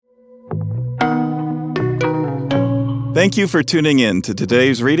Thank you for tuning in to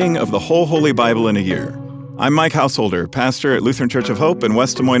today's reading of the whole Holy Bible in a year. I'm Mike Householder, pastor at Lutheran Church of Hope in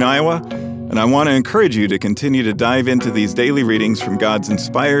West Des Moines, Iowa, and I want to encourage you to continue to dive into these daily readings from God's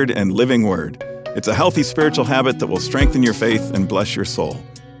inspired and living Word. It's a healthy spiritual habit that will strengthen your faith and bless your soul.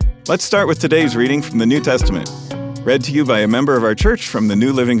 Let's start with today's reading from the New Testament, read to you by a member of our church from the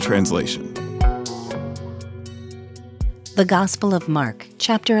New Living Translation. The Gospel of Mark,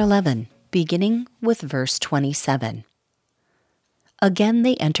 chapter 11, beginning with verse 27. Again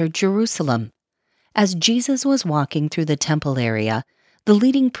they entered Jerusalem. As Jesus was walking through the temple area, the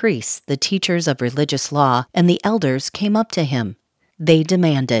leading priests, the teachers of religious law, and the elders came up to him. They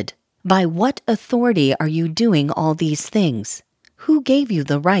demanded, "By what authority are you doing all these things? Who gave you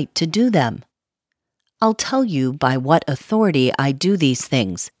the right to do them?" "I'll tell you by what authority I do these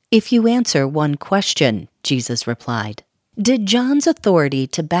things, if you answer one question," Jesus replied. "Did John's authority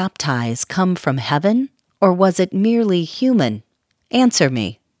to baptize come from heaven, or was it merely human? Answer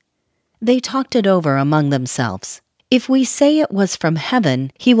me." They talked it over among themselves. "If we say it was from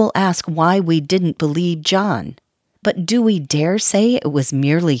heaven, he will ask why we didn't believe John. But do we dare say it was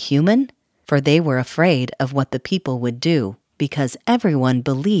merely human?" For they were afraid of what the people would do, because everyone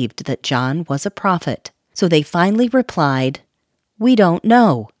believed that John was a prophet. So they finally replied, "We don't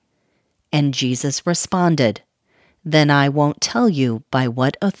know." And Jesus responded, "Then I won't tell you by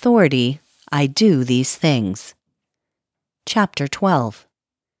what authority I do these things." Chapter 12.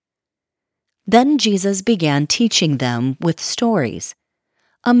 Then Jesus began teaching them with stories.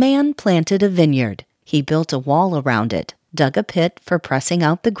 A man planted a vineyard. He built a wall around it, dug a pit for pressing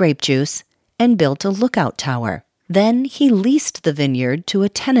out the grape juice, and built a lookout tower. Then he leased the vineyard to a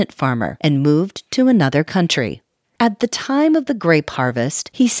tenant farmer and moved to another country. At the time of the grape harvest,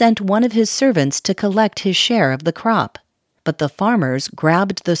 he sent one of his servants to collect his share of the crop. But the farmers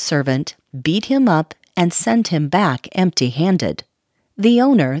grabbed the servant, beat him up, and sent him back empty-handed. The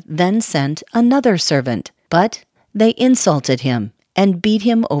owner then sent another servant, but they insulted him and beat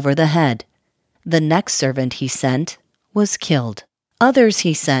him over the head. The next servant he sent was killed. Others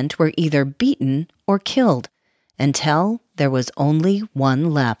he sent were either beaten or killed, until there was only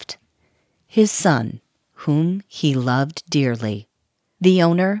one left, his son, whom he loved dearly. The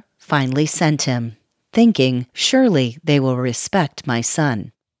owner finally sent him, thinking, "Surely they will respect my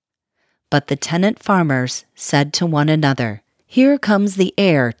son." But the tenant farmers said to one another, "Here comes the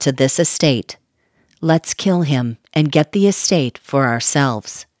heir to this estate. Let's kill him and get the estate for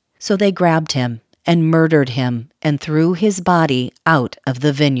ourselves." So they grabbed him and murdered him and threw his body out of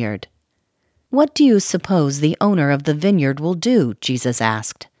the vineyard. "What do you suppose the owner of the vineyard will do?" Jesus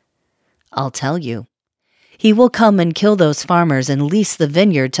asked. "I'll tell you. He will come and kill those farmers and lease the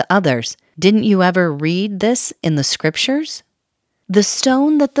vineyard to others. Didn't you ever read this in the Scriptures? The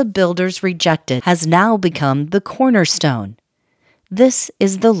stone that the builders rejected has now become the cornerstone. This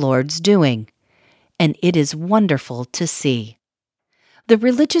is the Lord's doing, and it is wonderful to see." The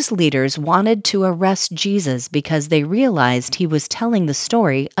religious leaders wanted to arrest Jesus because they realized he was telling the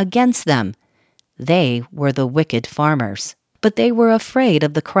story against them. They were the wicked farmers, but they were afraid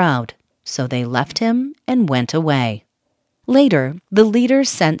of the crowd. So they left him and went away. Later, the leaders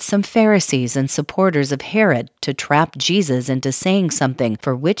sent some Pharisees and supporters of Herod to trap Jesus into saying something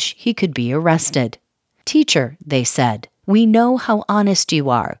for which he could be arrested. "Teacher," they said, "we know how honest you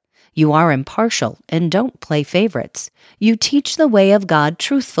are. You are impartial and don't play favorites. You teach the way of God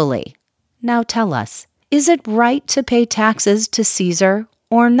truthfully. Now tell us, is it right to pay taxes to Caesar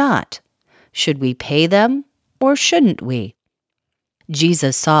or not? Should we pay them or shouldn't we?"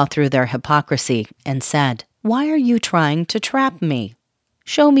 Jesus saw through their hypocrisy and said, "Why are you trying to trap me?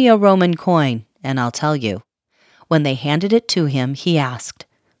 Show me a Roman coin, and I'll tell you." When they handed it to him, he asked,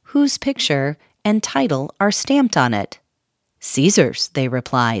 "Whose picture and title are stamped on it?" "Caesar's," they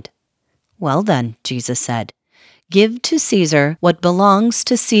replied. "Well then," Jesus said, "give to Caesar what belongs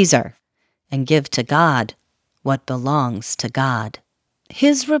to Caesar, and give to God what belongs to God."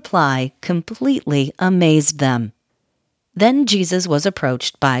 His reply completely amazed them. Then Jesus was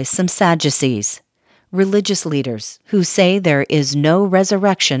approached by some Sadducees, religious leaders who say there is no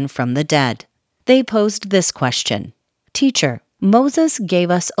resurrection from the dead. They posed this question: "Teacher, Moses gave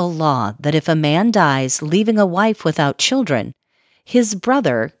us a law that if a man dies leaving a wife without children, his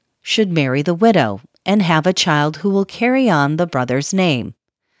brother should marry the widow and have a child who will carry on the brother's name.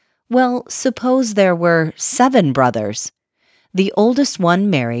 Well, suppose there were 7 brothers. The oldest one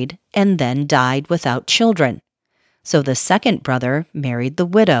married and then died without children. So the second brother married the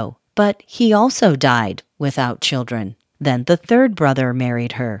widow, but he also died without children. Then the third brother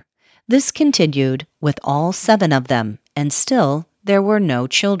married her. This continued with all 7 of them, and still there were no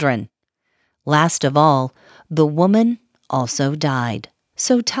children. Last of all, the woman also died.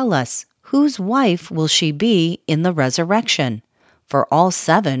 So tell us, whose wife will she be in the resurrection? For all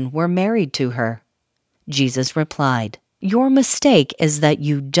 7 were married to her." Jesus replied, "Your mistake is that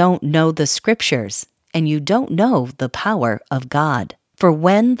you don't know the Scriptures, and you don't know the power of God. For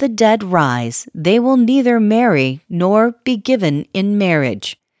when the dead rise, they will neither marry nor be given in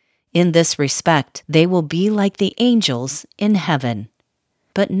marriage. In this respect, they will be like the angels in heaven.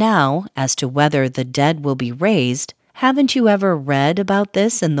 But now, as to whether the dead will be raised, haven't you ever read about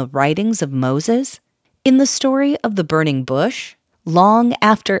this in the writings of Moses? In the story of the burning bush? Long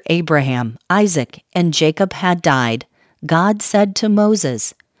after Abraham, Isaac, and Jacob had died, God said to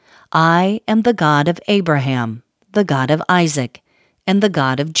Moses, 'I am the God of Abraham, the God of Isaac, and the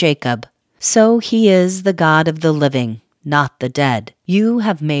God of Jacob.' So he is the God of the living, not the dead. You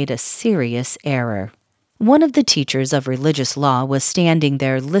have made a serious error." One of the teachers of religious law was standing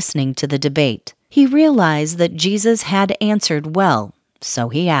there listening to the debate. He realized that Jesus had answered well, so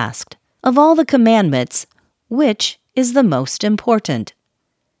he asked, "Of all the commandments, which is the most important?"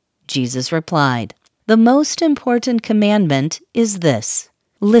 Jesus replied, "The most important commandment is this: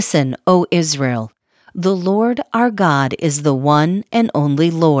 Listen, O Israel, the Lord our God is the one and only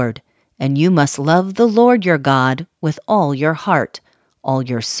Lord, and you must love the Lord your God with all your heart, all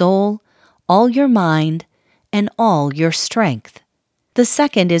your soul, all your mind, and all your strength. The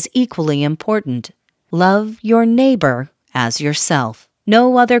second is equally important. Love your neighbor as yourself.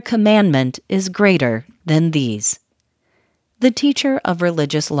 No other commandment is greater than these." The teacher of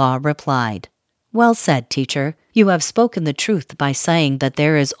religious law replied, "Well said, teacher. You have spoken the truth by saying that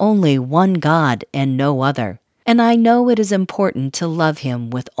there is only one God and no other. And I know it is important to love him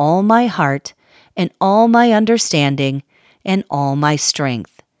with all my heart and all my understanding and all my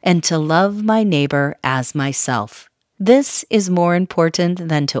strength, and to love my neighbor as myself. This is more important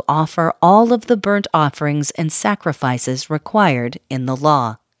than to offer all of the burnt offerings and sacrifices required in the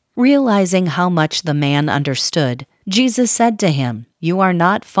law." Realizing how much the man understood, Jesus said to him, "You are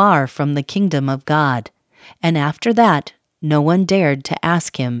not far from the kingdom of God." And after that, no one dared to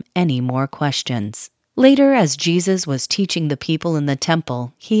ask him any more questions. Later, as Jesus was teaching the people in the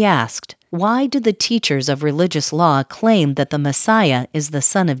temple, he asked, "Why do the teachers of religious law claim that the Messiah is the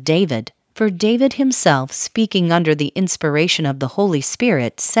son of David? For David himself, speaking under the inspiration of the Holy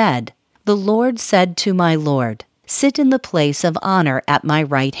Spirit, said, 'The Lord said to my Lord, sit in the place of honor at my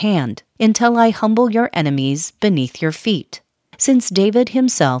right hand, until I humble your enemies beneath your feet.' Since David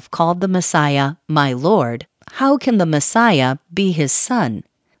himself called the Messiah my Lord, how can the Messiah be his son?"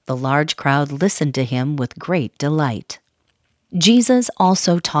 The large crowd listened to him with great delight. Jesus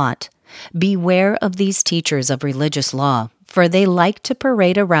also taught, "Beware of these teachers of religious law, for they like to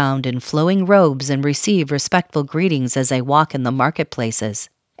parade around in flowing robes and receive respectful greetings as they walk in the marketplaces.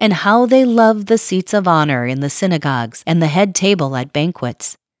 And how they love the seats of honor in the synagogues and the head table at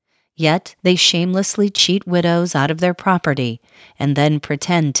banquets. Yet they shamelessly cheat widows out of their property and then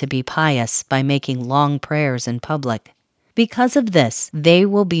pretend to be pious by making long prayers in public. Because of this, they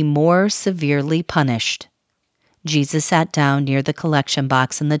will be more severely punished." Jesus sat down near the collection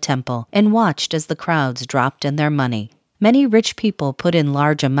box in the temple and watched as the crowds dropped in their money. Many rich people put in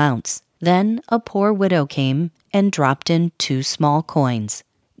large amounts. Then a poor widow came and dropped in 2 small coins.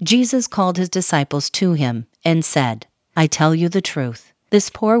 Jesus called his disciples to him and said, "I tell you the truth. This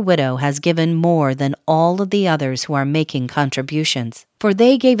poor widow has given more than all of the others who are making contributions, for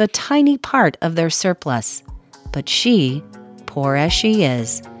they gave a tiny part of their surplus. But she, poor as she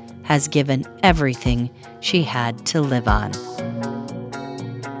is, has given everything she had to live on."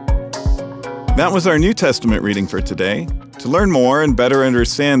 That was our New Testament reading for today. To learn more and better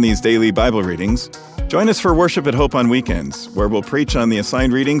understand these daily Bible readings, join us for Worship at Hope on weekends, where we'll preach on the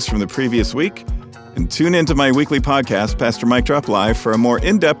assigned readings from the previous week, and tune into my weekly podcast, Pastor Mike Drop Live, for a more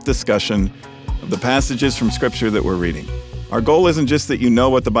in-depth discussion of the passages from Scripture that we're reading. Our goal isn't just that you know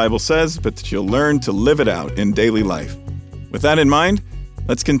what the Bible says, but that you'll learn to live it out in daily life. With that in mind,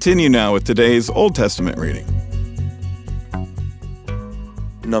 let's continue now with today's Old Testament reading.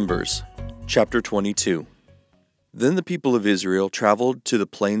 Numbers, chapter 22. Then the people of Israel traveled to the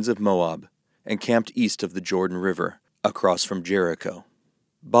plains of Moab and camped east of the Jordan River, across from Jericho.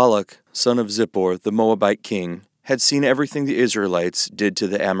 Balak, son of Zippor, the Moabite king, had seen everything the Israelites did to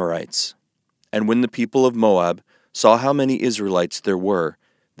the Amorites. And when the people of Moab saw how many Israelites there were,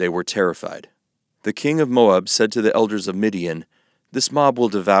 they were terrified. The king of Moab said to the elders of Midian, "This mob will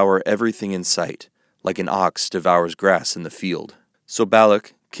devour everything in sight, like an ox devours grass in the field." So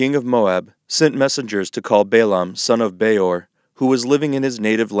Balak, king of Moab, sent messengers to call Balaam, son of Beor, who was living in his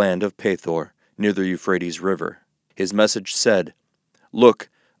native land of Pethor, near the Euphrates River. His message said, "Look,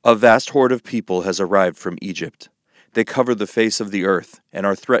 a vast horde of people has arrived from Egypt. They cover the face of the earth and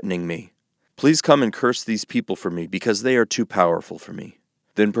are threatening me. Please come and curse these people for me, because they are too powerful for me.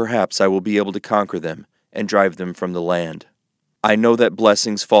 Then perhaps I will be able to conquer them and drive them from the land. I know that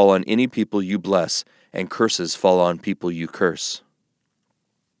blessings fall on any people you bless, and curses fall on people you curse."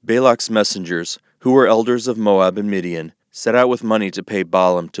 Balak's messengers, who were elders of Moab and Midian, set out with money to pay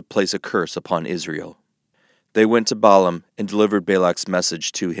Balaam to place a curse upon Israel. They went to Balaam and delivered Balak's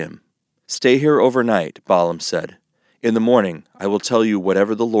message to him. "Stay here overnight," Balaam said. "In the morning I will tell you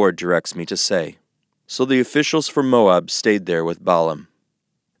whatever the Lord directs me to say." So the officials from Moab stayed there with Balaam.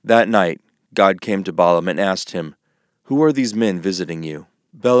 That night God came to Balaam and asked him, "Who are these men visiting you?"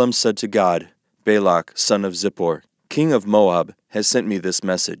 Balaam said to God, "Balak, son of Zippor, king of Moab, has sent me this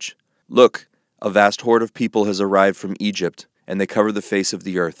message. Look, a vast horde of people has arrived from Egypt, and they cover the face of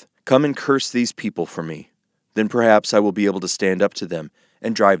the earth. Come and curse these people for me. Then perhaps I will be able to stand up to them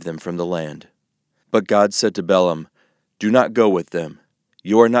and drive them from the land." But God said to Balaam, "Do not go with them.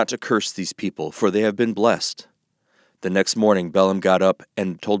 You are not to curse these people, for they have been blessed." The next morning Balaam got up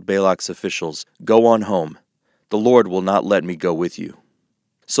and told Balak's officials, "Go on home. The Lord will not let me go with you."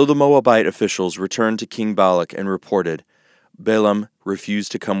 So the Moabite officials returned to King Balak and reported, "Balaam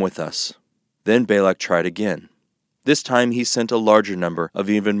refused to come with us." Then Balak tried again. This time he sent a larger number of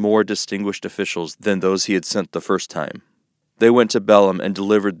even more distinguished officials than those he had sent the first time. They went to Balaam and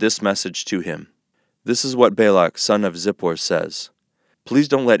delivered this message to him. "This is what Balak, son of Zippor, says. Please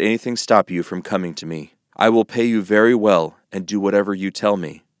don't let anything stop you from coming to me. I will pay you very well and do whatever you tell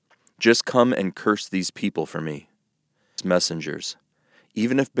me. Just come and curse these people for me." Messengers,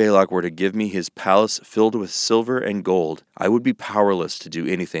 "Even if Balak were to give me his palace filled with silver and gold, I would be powerless to do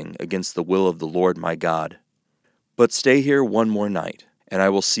anything against the will of the Lord my God. But stay here one more night, and I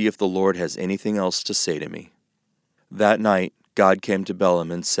will see if the Lord has anything else to say to me." That night God came to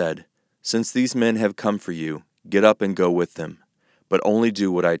Balaam and said, "Since these men have come for you, get up and go with them, but only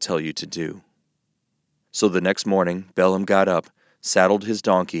do what I tell you to do." So the next morning Balaam got up, saddled his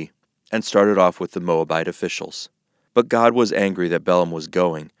donkey, and started off with the Moabite officials. But God was angry that Balaam was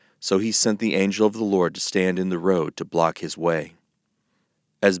going, so he sent the angel of the Lord to stand in the road to block his way.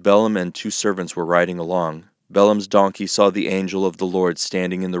 As Balaam and 2 servants were riding along, Balaam's donkey saw the angel of the Lord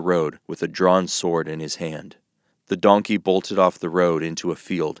standing in the road with a drawn sword in his hand. The donkey bolted off the road into a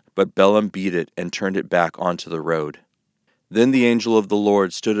field, but Balaam beat it and turned it back onto the road. Then the angel of the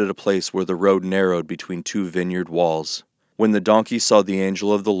Lord stood at a place where the road narrowed between 2 vineyard walls. When the donkey saw the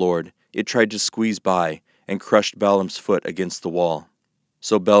angel of the Lord, it tried to squeeze by and crushed Balaam's foot against the wall.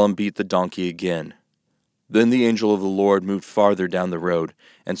 So Balaam beat the donkey again. Then the angel of the Lord moved farther down the road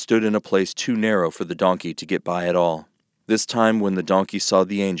and stood in a place too narrow for the donkey to get by at all. This time when the donkey saw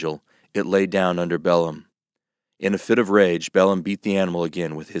the angel, it lay down under Balaam. In a fit of rage, Balaam beat the animal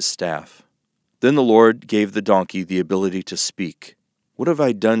again with his staff. Then the Lord gave the donkey the ability to speak. "What have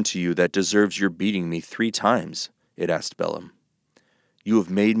I done to you that deserves your beating me 3 times? It asked Balaam. "You have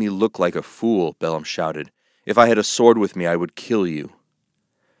made me look like a fool," Balaam shouted. "If I had a sword with me, I would kill you."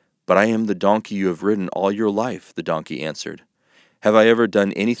 "But I am the donkey you have ridden all your life," the donkey answered. "Have I ever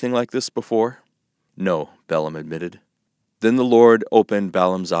done anything like this before?" "No," Balaam admitted. Then the Lord opened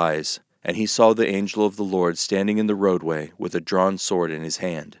Balaam's eyes, and he saw the angel of the Lord standing in the roadway with a drawn sword in his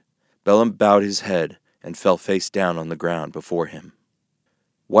hand. Balaam bowed his head and fell face down on the ground before him.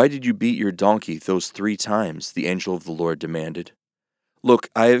 "Why did you beat your donkey those 3 times?" the angel of the Lord demanded. "Look,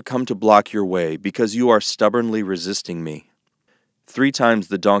 I have come to block your way because you are stubbornly resisting me." 3 times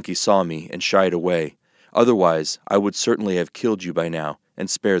the donkey saw me and shied away. Otherwise, I would certainly have killed you by now and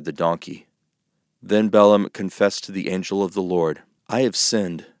spared the donkey. Then Balaam confessed to the angel of the Lord, "I have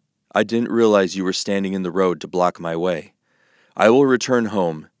sinned. I didn't realize you were standing in the road to block my way. I will return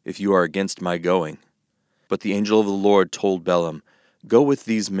home if you are against my going." But the angel of the Lord told Balaam, "Go with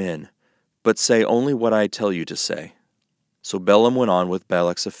these men, but say only what I tell you to say." So Balaam went on with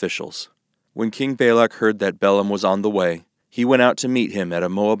Balak's officials. When King Balak heard that Balaam was on the way, he went out to meet him at a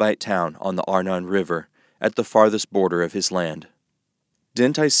Moabite town on the Arnon River, at the farthest border of his land.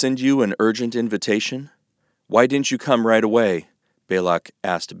 "Didn't I send you an urgent invitation? Why didn't you come right away?" Balak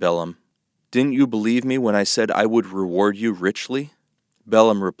asked Balaam. "Didn't you believe me when I said I would reward you richly?"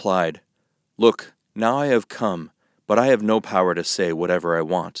 Balaam replied, "Look, now I have come, but I have no power to say whatever I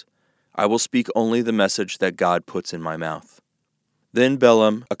want. I will speak only the message that God puts in my mouth." Then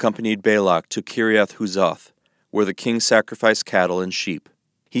Balaam accompanied Balak to Kiriath Huzoth, where the king sacrificed cattle and sheep.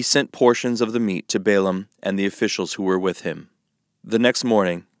 He sent portions of the meat to Balaam and the officials who were with him. The next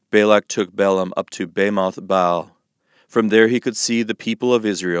morning, Balak took Balaam up to Bamoth Baal. From there he could see the people of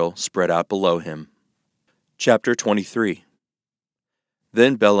Israel spread out below him. Chapter 23.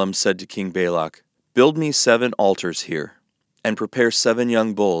 Then Balaam said to King Balak, "Build me 7 altars here, and prepare 7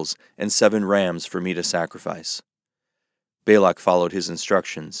 young bulls and 7 rams for me to sacrifice." Balak followed his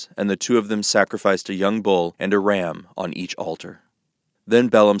instructions, and the 2 of them sacrificed a young bull and a ram on each altar. Then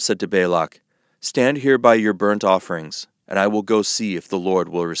Balaam said to Balak, "Stand here by your burnt offerings, and I will go see if the Lord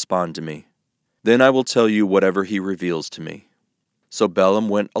will respond to me. Then I will tell you whatever he reveals to me." So Balaam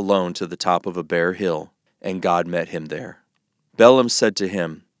went alone to the top of a bare hill, and God met him there. Balaam said to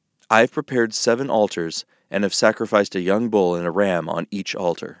him, "I have prepared 7 altars, and have sacrificed a young bull and a ram on each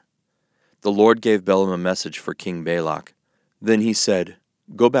altar." The Lord gave Balaam a message for King Balak. Then he said,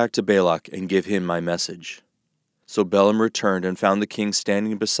 "Go back to Balak and give him my message." So Balaam returned and found the king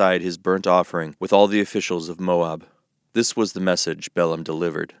standing beside his burnt offering with all the officials of Moab. This was the message Balaam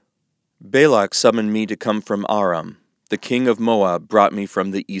delivered. "Balak summoned me to come from Aram. The king of Moab brought me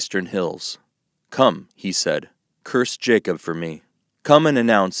from the eastern hills. 'Come,' he said, 'curse Jacob for me. Come and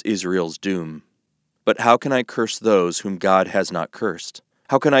announce Israel's doom.' But how can I curse those whom God has not cursed?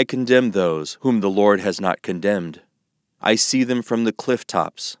 How can I condemn those whom the Lord has not condemned? I see them from the cliff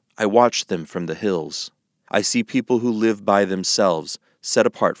tops. I watch them from the hills. I see people who live by themselves, set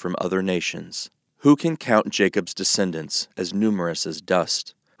apart from other nations. Who can count Jacob's descendants as numerous as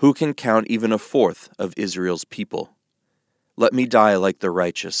dust? Who can count even a fourth of Israel's people? Let me die like the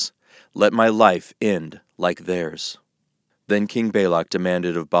righteous. Let my life end like theirs." Then King Balak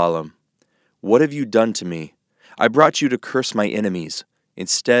demanded of Balaam, "What have you done to me? I brought you to curse my enemies.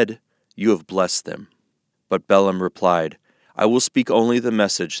 Instead, you have blessed them." But Balaam replied, "I will speak only the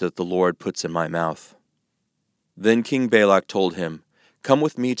message that the Lord puts in my mouth." Then King Balak told him, "Come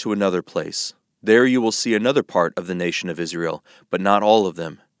with me to another place. There you will see another part of the nation of Israel, but not all of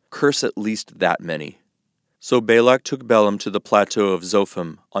them. Curse at least that many." So Balak took Balaam to the plateau of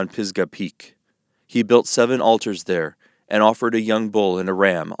Zophim on Pisgah Peak. He built 7 altars there, and offered a young bull and a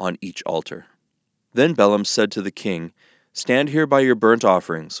ram on each altar. Then Balaam said to the king, "Stand here by your burnt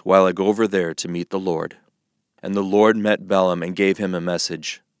offerings, while I go over there to meet the Lord." And the Lord met Balaam and gave him a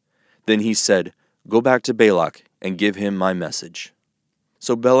message. Then he said, "Go back to Balak and give him my message."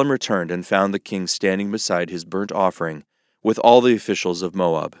 So Balaam returned and found the king standing beside his burnt offering with all the officials of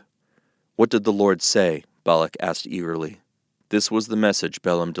Moab. "What did the Lord say?" Balak asked eagerly. This was the message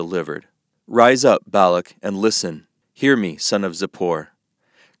Balaam delivered. "Rise up, Balak, and listen. Hear me, son of Zippor.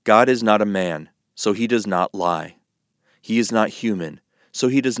 God is not a man, so he does not lie. He is not human, so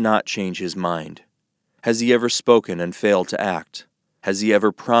he does not change his mind. Has he ever spoken and failed to act? Has he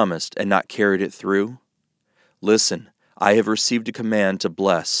ever promised and not carried it through? Listen, I have received a command to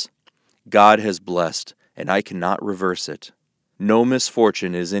bless. God has blessed, and I cannot reverse it. No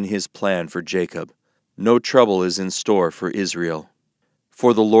misfortune is in his plan for Jacob. No trouble is in store for Israel.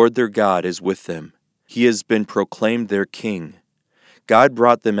 For the Lord their God is with them. He has been proclaimed their king. God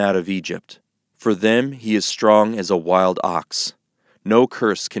brought them out of Egypt. For them he is strong as a wild ox. No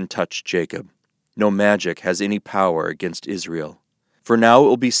curse can touch Jacob. No magic has any power against Israel. For now it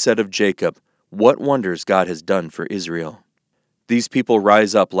will be said of Jacob, 'What wonders God has done for Israel.' These people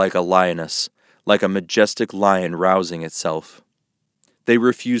rise up like a lioness, like a majestic lion rousing itself. They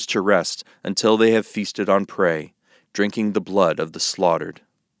refuse to rest until they have feasted on prey, drinking the blood of the slaughtered."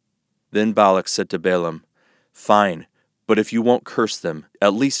 Then Balak said to Balaam, "Fine, but if you won't curse them,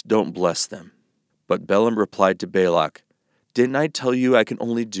 at least don't bless them." But Balaam replied to Balak, "Didn't I tell you I can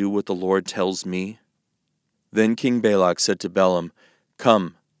only do what the Lord tells me?" Then King Balak said to Balaam,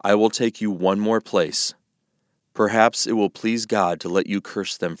 "Come, I will take you one more place. Perhaps it will please God to let you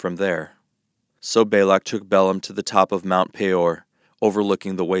curse them from there." So Balak took Balaam to the top of Mount Peor,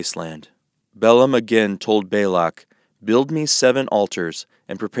 overlooking the wasteland. Balaam again told Balak, "Build me 7 altars,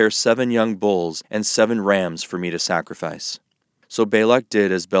 and prepare 7 young bulls and 7 rams for me to sacrifice." So Balak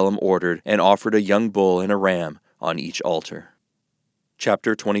did as Balaam ordered, and offered a young bull and a ram on each altar.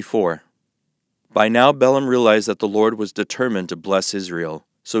 Chapter 24. By now Balaam realized that the Lord was determined to bless Israel,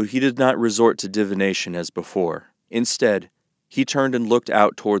 so he did not resort to divination as before. Instead, he turned and looked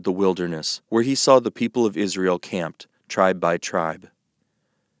out toward the wilderness, where he saw the people of Israel camped, tribe by tribe.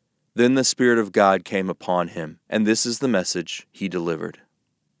 Then the Spirit of God came upon him, and this is the message he delivered.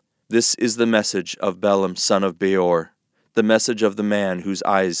 This is the message of Balaam son of Beor, the message of the man whose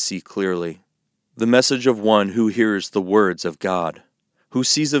eyes see clearly, the message of one who hears the words of God, who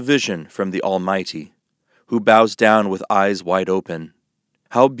sees a vision from the Almighty, who bows down with eyes wide open.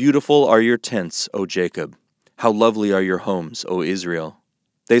 How beautiful are your tents, O Jacob! How lovely are your homes, O Israel!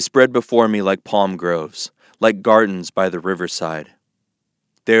 They spread before me like palm groves, like gardens by the riverside.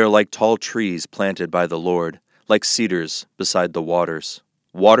 They are like tall trees planted by the Lord, like cedars beside the waters.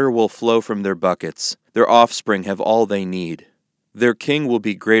 Water will flow from their buckets. Their offspring have all they need. Their king will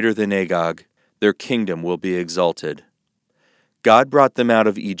be greater than Agag. their kingdom will be exalted. God brought them out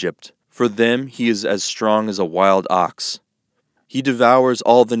of Egypt. For them he is as strong as a wild ox. He devours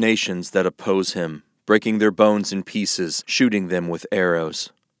all the nations that oppose him, breaking their bones in pieces, shooting them with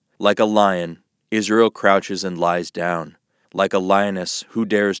arrows. Like a lion, Israel crouches and lies down. Like a lioness, who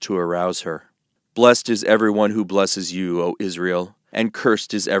dares to arouse her? Blessed is everyone who blesses you, O Israel, and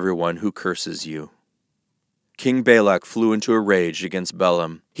cursed is everyone who curses you. King Balak flew into a rage against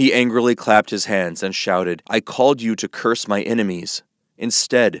Balaam. He angrily clapped his hands and shouted, I called you to curse my enemies.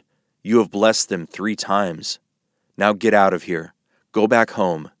 Instead, you have blessed them 3 times. Now get out of here. Go back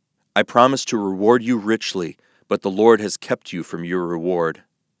home. I promised to reward you richly, but the Lord has kept you from your reward.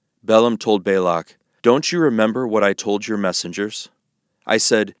 Balaam told Balak, Don't you remember what I told your messengers? I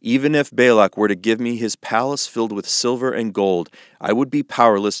said, Even if Balak were to give me his palace filled with silver and gold, I would be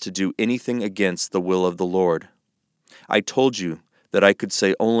powerless to do anything against the will of the Lord. I told you that I could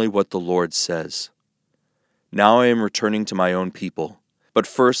say only what the Lord says. Now I am returning to my own people. But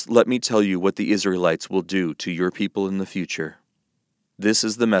first let me tell you what the Israelites will do to your people in the future. This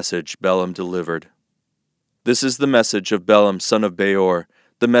is the message Balaam delivered. This is the message of Balaam son of Beor,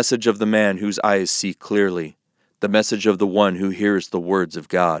 the message of the man whose eyes see clearly, the message of the one who hears the words of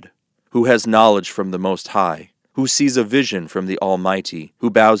God, who has knowledge from the Most High, who sees a vision from the Almighty, who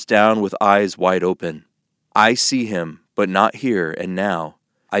bows down with eyes wide open. I see him, but not here and now.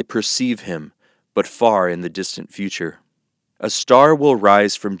 I perceive him, but far in the distant future. A star will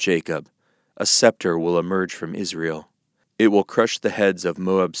rise from Jacob, a scepter will emerge from Israel. It will crush the heads of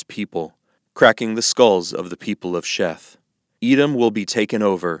Moab's people, cracking the skulls of the people of Sheth. Edom will be taken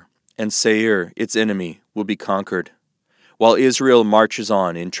over, and Seir, its enemy, will be conquered, while Israel marches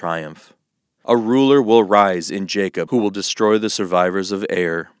on in triumph. A ruler will rise in Jacob who will destroy the survivors of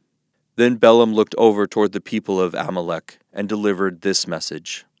Ar. Then Balaam looked over toward the people of Amalek and delivered this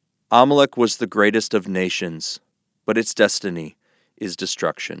message. Amalek was the greatest of nations, but its destiny is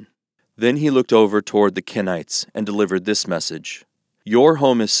destruction. Then he looked over toward the Kenites and delivered this message. Your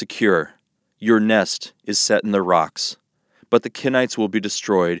home is secure, your nest is set in the rocks, but the Kenites will be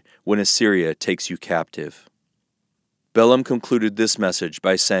destroyed when Assyria takes you captive. Balaam concluded this message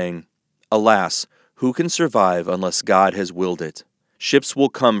by saying, Alas, who can survive unless God has willed it? Ships will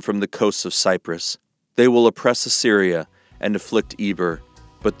come from the coasts of Cyprus. They will oppress Assyria and afflict Eber,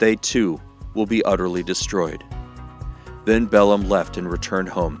 but they too will be utterly destroyed. Then Balaam left and returned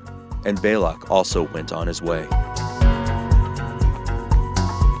home, and Balak also went on his way.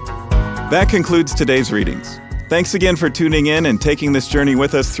 That concludes today's readings. Thanks again for tuning in and taking this journey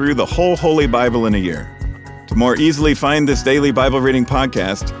with us through the whole Holy Bible in a year. To more easily find this daily Bible reading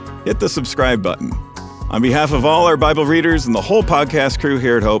podcast, hit the subscribe button. On behalf of all our Bible readers and the whole podcast crew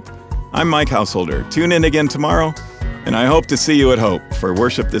here at Hope, I'm Mike Householder. Tune in again tomorrow, and I hope to see you at Hope for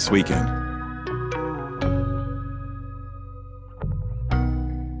worship this weekend.